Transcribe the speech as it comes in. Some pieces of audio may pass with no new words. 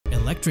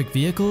Electric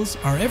vehicles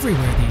are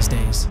everywhere these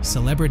days.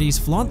 Celebrities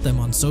flaunt them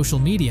on social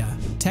media,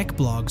 tech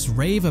blogs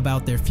rave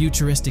about their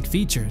futuristic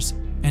features,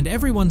 and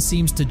everyone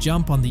seems to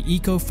jump on the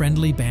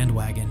eco-friendly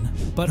bandwagon.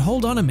 But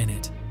hold on a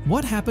minute,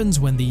 what happens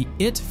when the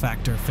it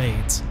factor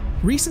fades?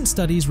 Recent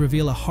studies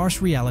reveal a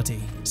harsh reality.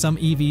 Some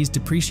EVs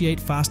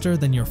depreciate faster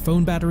than your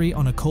phone battery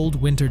on a cold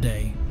winter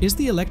day. Is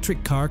the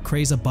electric car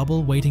craze a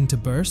bubble waiting to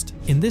burst?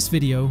 In this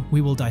video,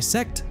 we will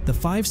dissect the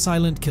 5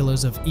 silent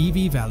killers of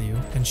EV value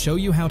and show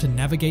you how to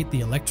navigate the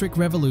electric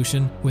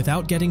revolution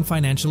without getting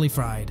financially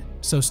fried.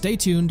 So stay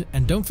tuned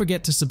and don't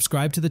forget to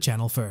subscribe to the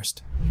channel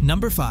first.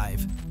 Number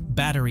 5.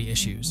 Battery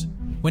issues.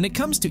 When it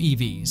comes to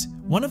EVs,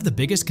 one of the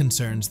biggest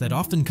concerns that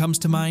often comes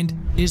to mind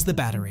is the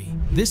battery.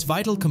 This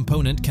vital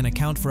component can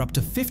account for up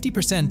to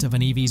 50% of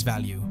an EV's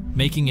value,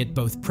 making it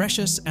both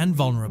precious and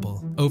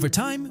vulnerable. Over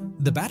time,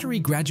 the battery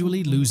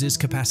gradually loses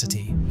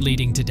capacity,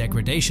 leading to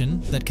degradation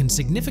that can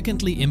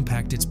significantly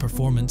impact its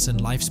performance and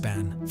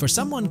lifespan. For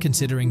someone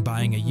considering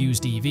buying a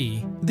used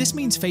EV, this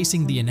means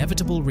facing the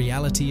inevitable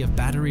reality of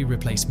battery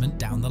replacement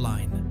down the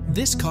line.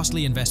 This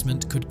costly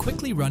investment could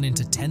quickly run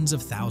into tens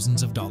of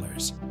thousands of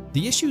dollars.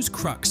 The issue's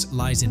crux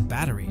lies in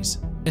batteries,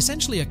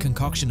 essentially a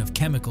concoction of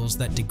chemicals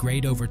that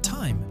degrade over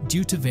time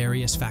due to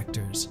various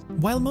factors.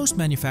 While most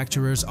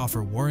manufacturers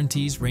offer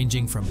warranties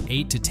ranging from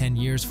 8 to 10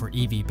 years for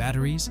EV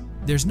batteries,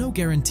 there's no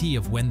guarantee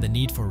of when the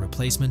need for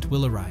replacement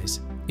will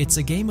arise. It's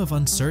a game of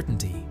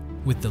uncertainty,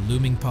 with the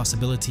looming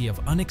possibility of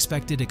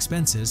unexpected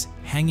expenses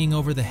hanging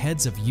over the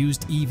heads of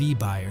used EV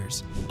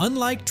buyers.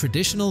 Unlike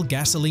traditional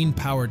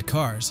gasoline-powered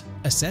cars,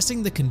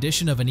 assessing the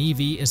condition of an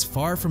EV is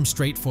far from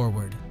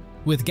straightforward.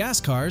 With gas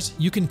cars,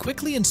 you can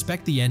quickly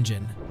inspect the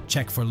engine,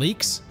 check for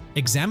leaks,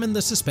 examine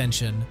the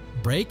suspension,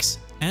 brakes,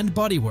 and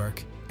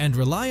bodywork, and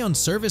rely on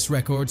service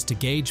records to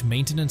gauge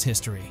maintenance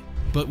history.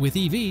 But with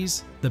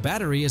EVs, the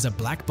battery is a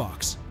black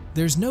box.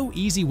 There's no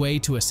easy way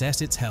to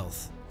assess its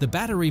health. The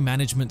battery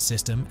management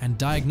system and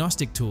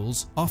diagnostic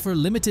tools offer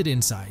limited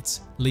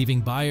insights, leaving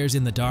buyers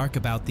in the dark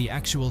about the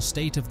actual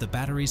state of the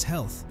battery's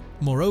health.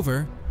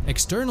 Moreover,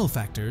 external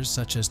factors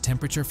such as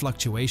temperature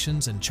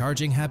fluctuations and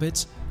charging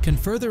habits can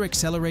further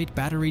accelerate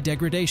battery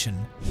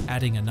degradation,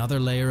 adding another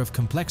layer of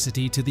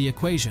complexity to the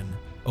equation.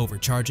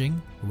 Overcharging,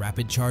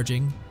 rapid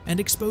charging, and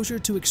exposure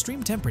to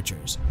extreme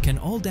temperatures can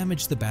all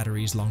damage the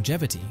battery's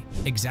longevity,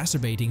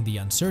 exacerbating the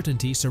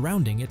uncertainty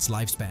surrounding its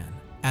lifespan.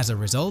 As a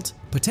result,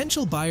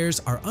 potential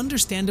buyers are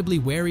understandably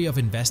wary of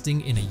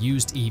investing in a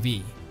used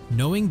EV,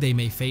 knowing they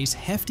may face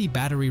hefty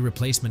battery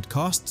replacement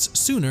costs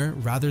sooner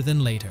rather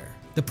than later.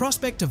 The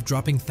prospect of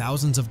dropping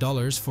thousands of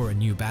dollars for a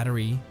new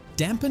battery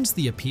dampens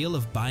the appeal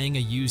of buying a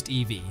used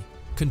EV,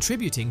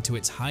 contributing to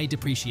its high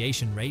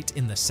depreciation rate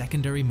in the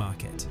secondary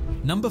market.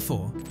 Number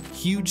 4.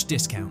 Huge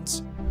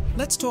discounts.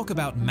 Let's talk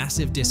about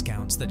massive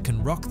discounts that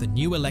can rock the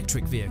new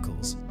electric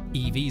vehicles,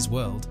 EVs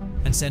world,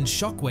 and send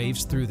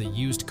shockwaves through the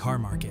used car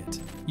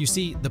market. You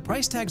see, the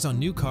price tags on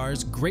new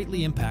cars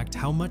greatly impact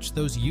how much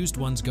those used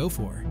ones go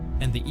for,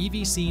 and the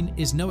EV scene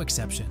is no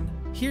exception.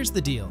 Here's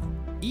the deal.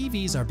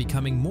 EVs are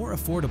becoming more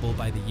affordable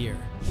by the year,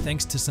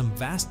 thanks to some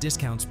vast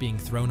discounts being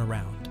thrown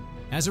around.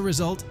 As a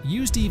result,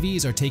 used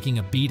EVs are taking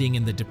a beating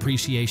in the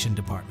depreciation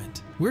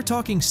department. We're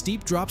talking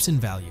steep drops in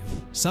value,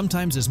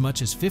 sometimes as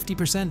much as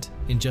 50%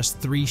 in just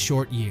 3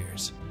 short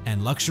years.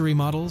 And luxury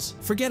models,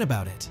 forget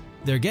about it.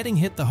 They're getting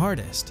hit the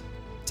hardest.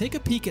 Take a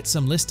peek at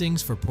some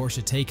listings for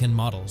Porsche Taycan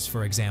models,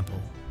 for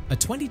example. A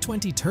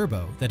 2020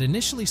 Turbo that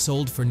initially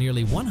sold for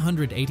nearly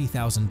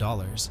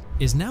 $180,000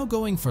 is now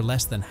going for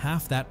less than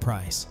half that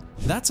price.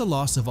 That's a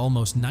loss of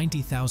almost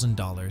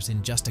 $90,000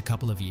 in just a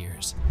couple of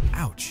years.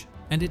 Ouch!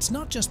 And it's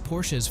not just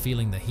Porsches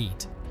feeling the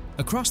heat.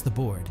 Across the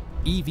board,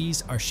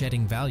 EVs are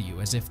shedding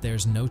value as if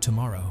there's no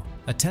tomorrow.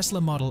 A Tesla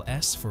Model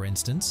S, for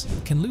instance,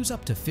 can lose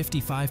up to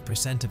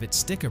 55% of its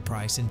sticker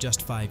price in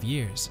just 5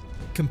 years.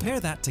 Compare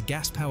that to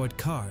gas-powered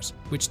cars,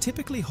 which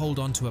typically hold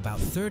on to about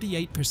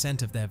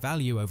 38% of their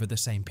value over the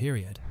same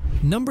period.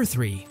 Number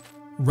 3.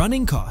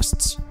 Running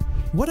costs.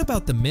 What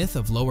about the myth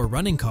of lower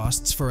running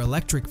costs for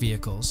electric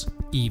vehicles,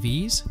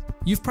 EVs?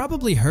 You've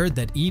probably heard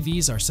that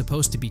EVs are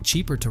supposed to be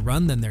cheaper to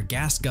run than their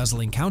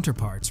gas-guzzling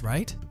counterparts,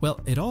 right?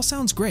 Well, it all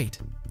sounds great.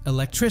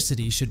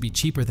 Electricity should be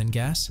cheaper than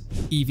gas,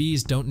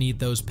 EVs don't need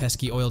those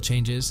pesky oil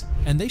changes,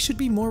 and they should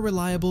be more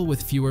reliable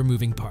with fewer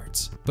moving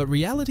parts. But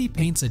reality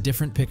paints a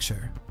different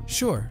picture.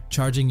 Sure,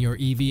 charging your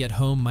EV at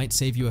home might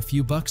save you a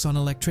few bucks on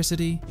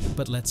electricity,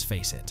 but let's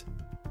face it.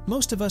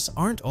 Most of us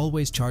aren't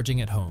always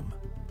charging at home.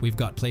 We've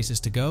got places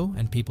to go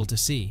and people to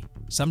see.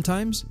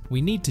 Sometimes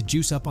we need to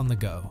juice up on the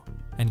go.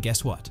 And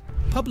guess what?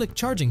 Public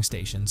charging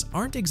stations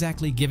aren't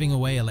exactly giving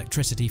away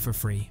electricity for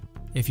free.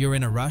 If you're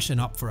in a rush and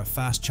opt for a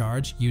fast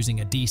charge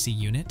using a DC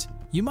unit,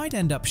 you might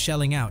end up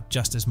shelling out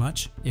just as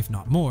much, if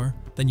not more,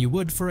 than you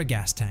would for a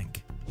gas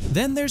tank.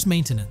 Then there's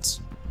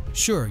maintenance.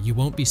 Sure, you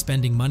won't be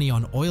spending money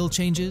on oil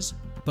changes,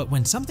 but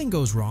when something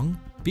goes wrong,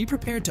 be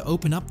prepared to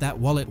open up that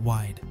wallet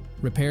wide.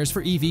 Repairs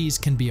for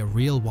EVs can be a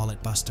real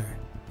wallet buster.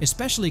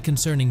 especially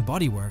concerning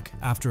bodywork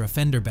after a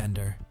fender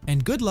bender.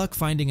 And good luck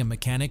finding a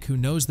mechanic who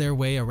knows their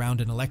way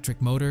around an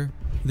electric motor.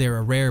 They're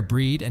a rare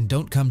breed and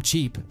don't come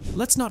cheap.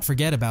 Let's not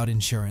forget about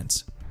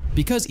insurance.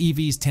 Because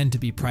EVs tend to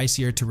be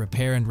pricier to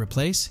repair and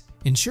replace,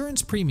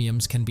 insurance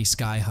premiums can be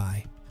sky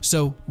high.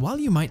 So, while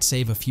you might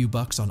save a few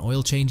bucks on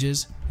oil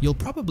changes, you'll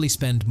probably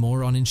spend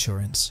more on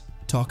insurance.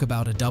 Talk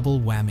about a double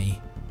whammy.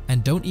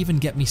 And don't even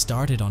get me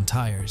started on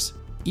tires.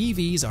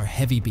 EVs are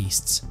heavy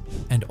beasts,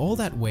 and all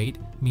that weight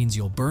means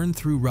you'll burn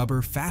through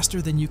rubber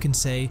faster than you can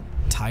say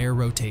tire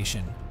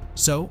rotation.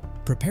 So,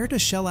 prepare to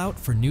shell out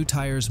for new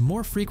tires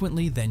more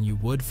frequently than you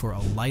would for a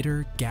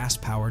lighter,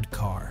 gas-powered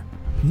car.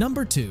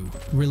 Number 2.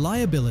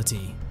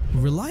 Reliability.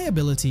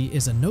 Reliability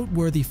is a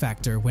noteworthy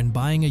factor when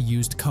buying a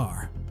used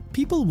car.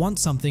 People want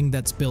something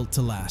that's built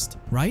to last,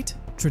 right?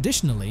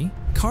 Traditionally,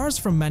 cars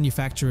from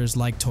manufacturers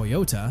like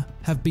Toyota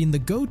have been the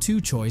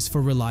go-to choice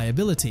for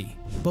reliability.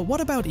 But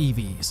what about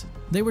EVs?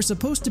 They were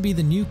supposed to be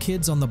the new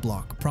kids on the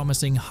block,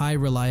 promising high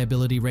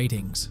reliability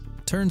ratings.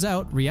 Turns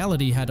out,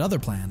 reality had other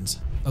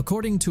plans.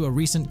 According to a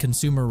recent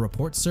Consumer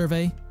Reports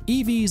survey,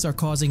 EVs are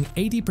causing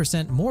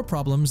 80% more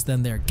problems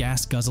than their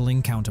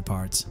gas-guzzling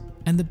counterparts.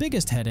 And the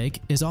biggest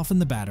headache is often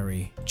the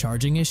battery.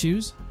 Charging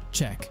issues?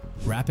 Check.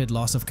 Rapid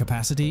loss of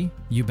capacity?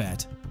 You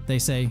bet. They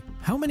say,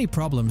 how many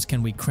problems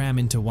can we cram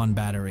into one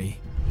battery?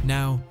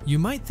 Now, you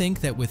might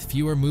think that with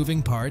fewer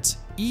moving parts,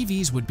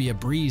 EVs would be a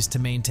breeze to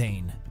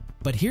maintain.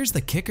 But here's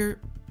the kicker,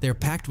 they're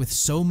packed with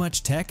so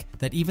much tech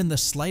that even the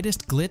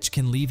slightest glitch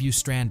can leave you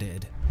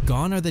stranded.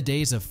 Gone are the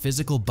days of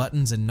physical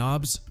buttons and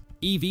knobs.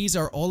 EVs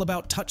are all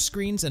about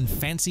touchscreens and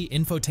fancy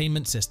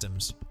infotainment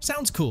systems.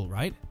 Sounds cool,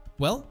 right?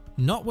 Well,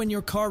 not when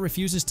your car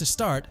refuses to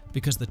start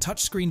because the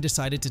touchscreen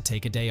decided to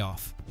take a day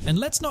off. And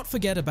let's not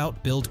forget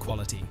about build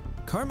quality.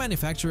 Car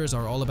manufacturers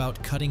are all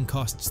about cutting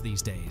costs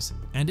these days,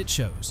 and it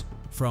shows.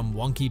 From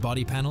wonky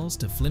body panels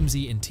to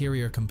flimsy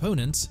interior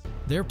components,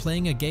 they're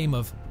playing a game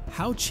of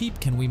how cheap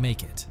can we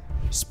make it?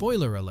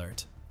 Spoiler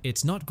alert,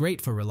 it's not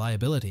great for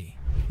reliability.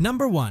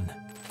 Number 1.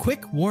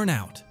 Quick worn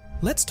out.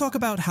 Let's talk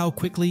about how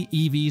quickly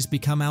EVs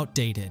become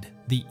outdated.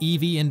 The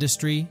EV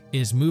industry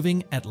is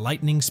moving at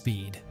lightning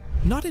speed.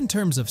 Not in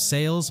terms of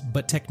sales,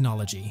 but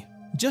technology.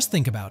 Just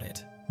think about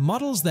it.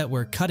 Models that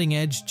were cutting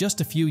edge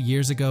just a few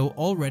years ago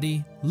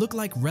already look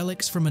like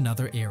relics from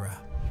another era.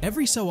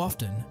 Every so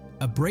often,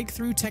 a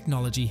breakthrough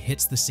technology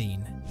hits the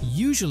scene,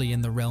 usually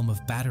in the realm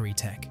of battery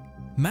tech.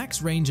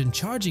 Max range and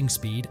charging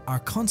speed are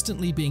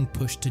constantly being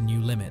pushed to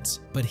new limits.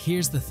 But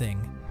here's the thing,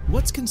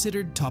 what's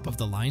considered top of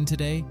the line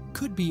today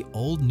could be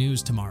old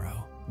news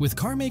tomorrow. With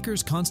car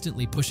makers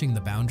constantly pushing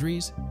the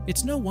boundaries,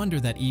 it's no wonder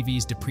that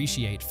EVs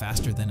depreciate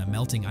faster than a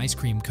melting ice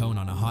cream cone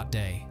on a hot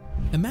day.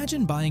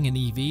 Imagine buying an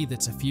EV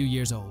that's a few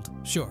years old.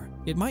 Sure,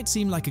 it might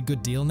seem like a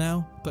good deal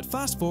now, but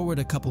fast forward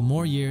a couple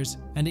more years,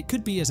 and it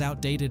could be as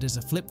outdated as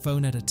a flip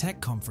phone at a tech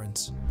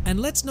conference. And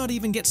let's not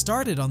even get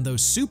started on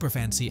those super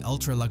fancy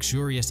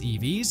ultra-luxurious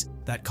EVs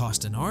that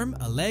cost an arm,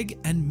 a leg,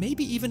 and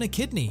maybe even a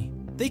kidney.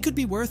 They could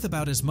be worth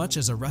about as much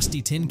as a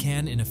rusty tin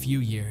can in a few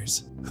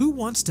years. Who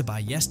wants to buy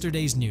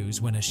yesterday's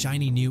news when a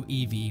shiny new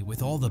EV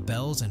with all the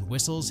bells and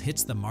whistles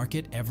hits the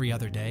market every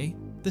other day?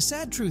 The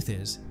sad truth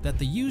is that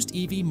the used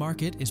EV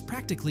market is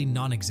practically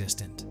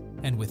non-existent,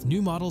 and with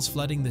new models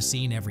flooding the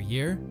scene every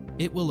year,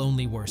 it will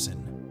only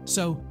worsen.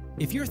 So,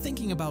 if you're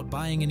thinking about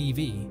buying an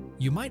EV,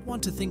 you might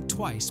want to think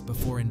twice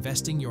before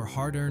investing your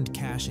hard-earned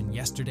cash in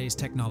yesterday's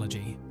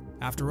technology.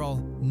 After all,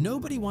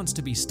 nobody wants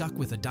to be stuck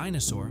with a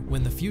dinosaur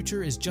when the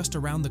future is just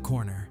around the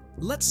corner.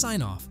 Let's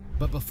sign off,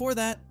 but before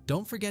that,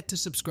 don't forget to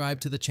subscribe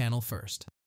to the channel first.